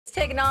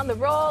Taking on the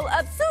role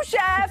of sous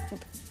chef.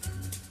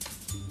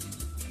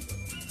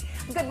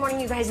 Good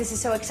morning, you guys. This is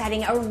so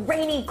exciting. A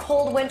rainy,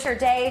 cold winter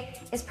day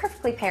is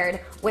perfectly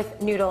paired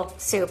with noodle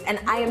soup. And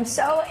I am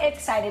so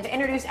excited to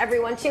introduce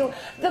everyone to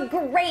the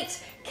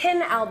great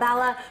Ken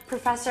Albala,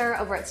 professor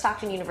over at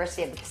Stockton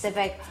University of the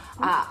Pacific,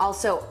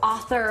 also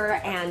author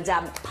and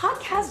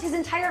podcast his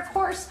entire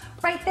course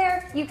right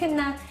there. You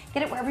can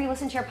get it wherever you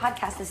listen to your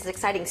podcast. This is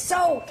exciting.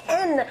 So,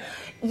 Ken,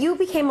 you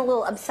became a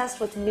little obsessed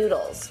with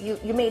noodles.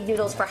 You made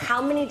noodles for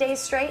how many days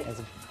straight?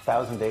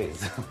 1,000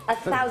 days.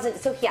 1,000.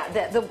 So yeah,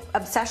 the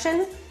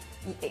obsession,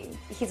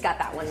 he's got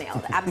that one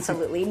nailed.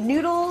 Absolutely.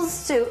 Noodle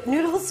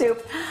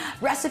soup,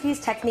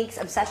 recipes, techniques,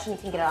 obsession. You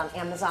can get it on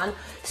Amazon.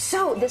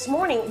 So this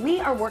morning we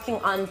are working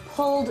on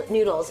pulled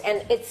noodles,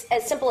 and it's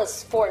as simple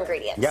as 4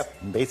 ingredients.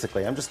 Yep,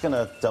 basically. I'm just going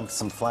to dump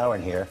some flour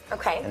in here.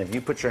 Okay. And if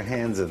you put your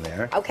hands in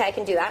there. Okay, I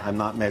can do that. I'm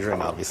not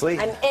measuring, obviously.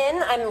 I'm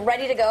in. I'm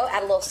ready to go.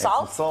 Add a little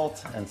salt. Some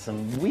salt and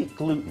some wheat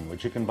gluten,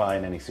 which you can buy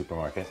in any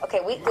supermarket. Okay,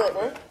 wheat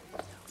gluten.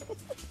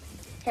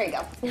 Here you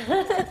go.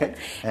 Okay.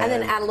 And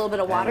then add a little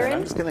bit of water in.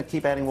 I'm just going to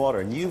keep adding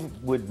water. And you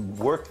would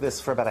work this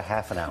for about a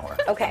half an hour.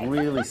 Okay.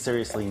 Really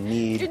seriously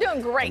knead. You're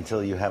doing great.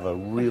 Until you have a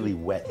really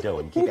wet dough.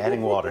 And keep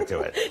adding water to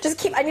it.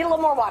 I need a little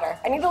more water.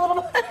 I need a little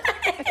more.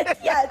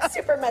 Yeah, it's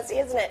super messy,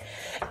 isn't it?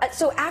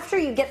 So after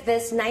you get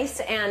this nice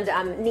and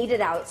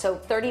kneaded out, so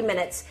 30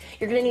 minutes,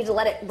 you're going to need to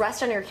let it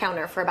rest on your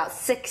counter for about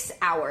 6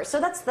 hours. So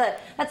that's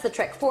the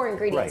trick. 4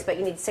 ingredients, Right. But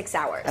you need 6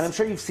 hours. And I'm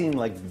sure you've seen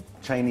like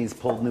Chinese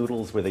pulled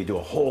noodles where they do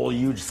a whole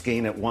huge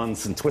skein at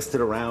once and twist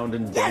it around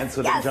and dance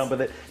with it and jump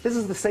with it. This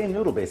is the same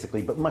noodle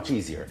basically, but much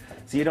easier.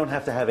 So you don't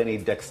have to have any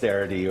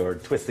dexterity or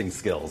twisting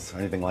skills or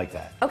anything like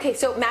that. Okay,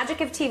 so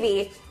magic of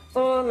TV.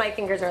 Oh, my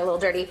fingers are a little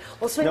dirty.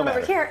 We'll swing on over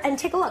here and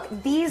take a look.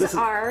 These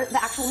are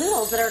the actual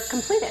noodles that are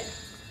completed.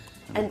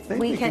 And I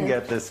think we can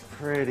get this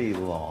pretty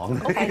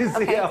long. Okay, You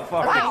see how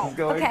far this is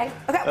going? Okay.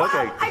 Wow,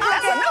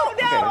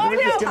 I'm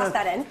just gonna toss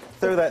that in.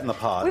 Throw that in the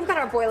pot. We've got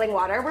our boiling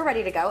water. We're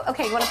ready to go.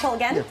 Okay, you want to pull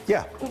again?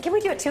 Yeah. Can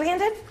we do it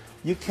two-handed?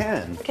 You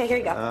can. Okay, here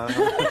you go.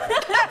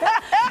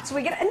 So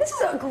we get, and this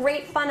is a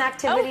great fun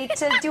activity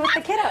to do with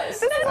the kiddos.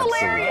 This is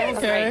hilarious.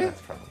 Okay.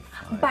 That's probably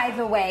fine. By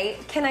the way,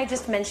 can I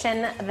just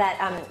mention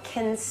that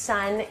Ken's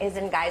son is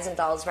in Guys and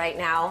Dolls right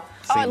now?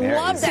 Oh, I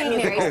love that. St.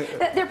 Mary's.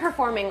 They're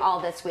performing all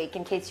this week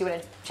in case you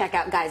want to check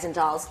out Guys and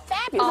Dolls.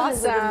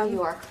 Fabulous. He lives in New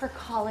York for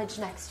college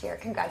next year.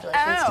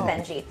 Congratulations to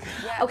Benji.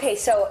 Yes. Okay,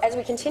 so as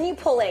we continue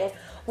pulling,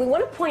 we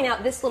want to point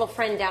out this little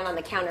friend down on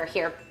the counter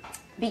here,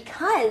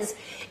 because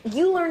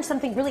you learned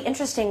something really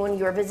interesting when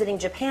you were visiting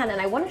Japan, and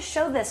I want to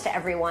show this to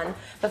everyone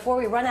before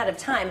we run out of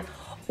time.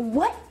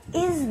 What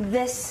is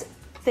this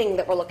thing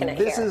that we're looking at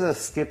here? This is a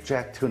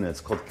skipjack tuna.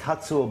 It's called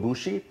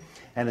katsuobushi,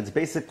 and it's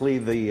basically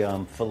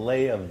the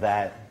fillet of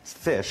that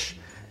fish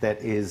that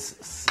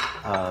is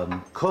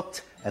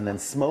cooked and then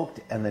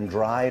smoked and then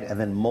dried and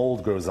then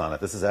mold grows on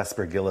it. This is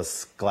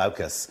Aspergillus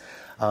glaucus.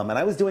 And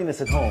I was doing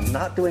this at home,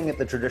 not doing it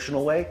the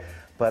traditional way,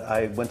 but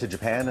I went to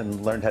Japan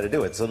and learned how to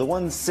do it. So the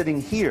one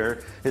sitting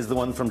here is the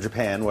one from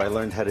Japan where I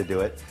learned how to do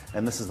it,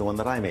 and this is the one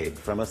that I made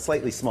from a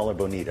slightly smaller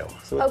bonito.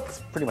 So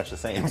it's pretty much the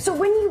same. So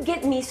when you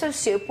get miso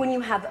soup, when you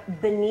have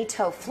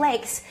bonito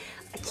flakes,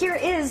 here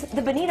is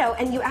the bonito,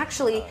 and you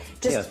actually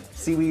just... Yeah,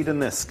 seaweed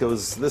and this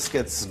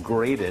gets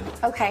grated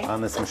on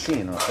this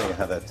machine. I'll show you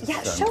how that's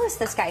done. Show us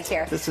this guy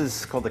here. This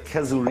is called a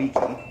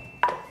kezuriki.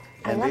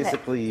 And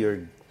basically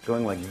you're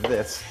going like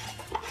this.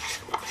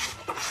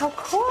 How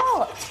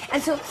cool!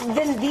 And so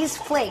then these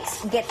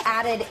flakes get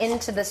added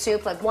into the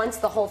soup, like once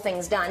the whole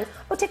thing's done.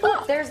 Oh, take a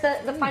look. There's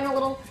the final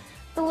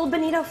little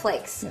bonito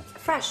flakes. Yeah.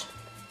 Fresh.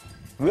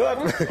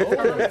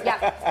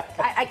 Yeah,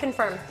 I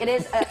confirm. It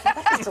is.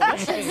 That is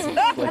delicious.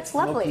 That's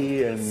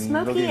lovely.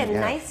 Smoky and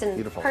nice and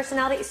beautiful.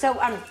 Personality. So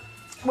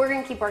we're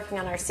going to keep working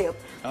on our soup.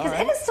 Because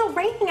it is still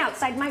raining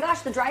outside. My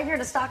gosh, the drive here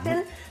to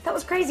Stockton, that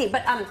was crazy.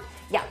 But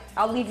yeah,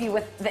 I'll leave you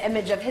with the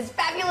image of his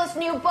fabulous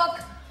new book.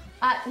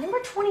 Number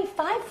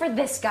 25 for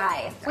this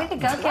guy. Way to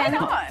go, Ken.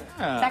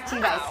 Back to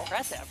you guys. Wow.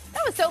 Impressive.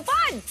 That was so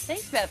fun.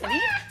 Thanks, Bethany.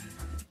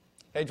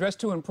 Hey, dress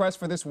to impress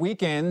for this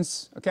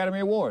weekend's Academy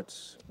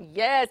Awards.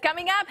 Yes,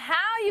 coming up, how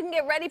you can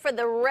get ready for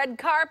the red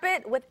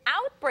carpet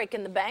without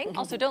breaking the bank.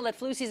 Also, don't let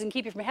flu season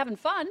keep you from having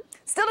fun.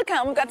 Still to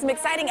come, we've got some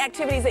exciting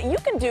activities that you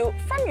can do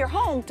from your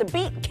home to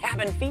beat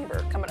cabin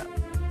fever. Coming up.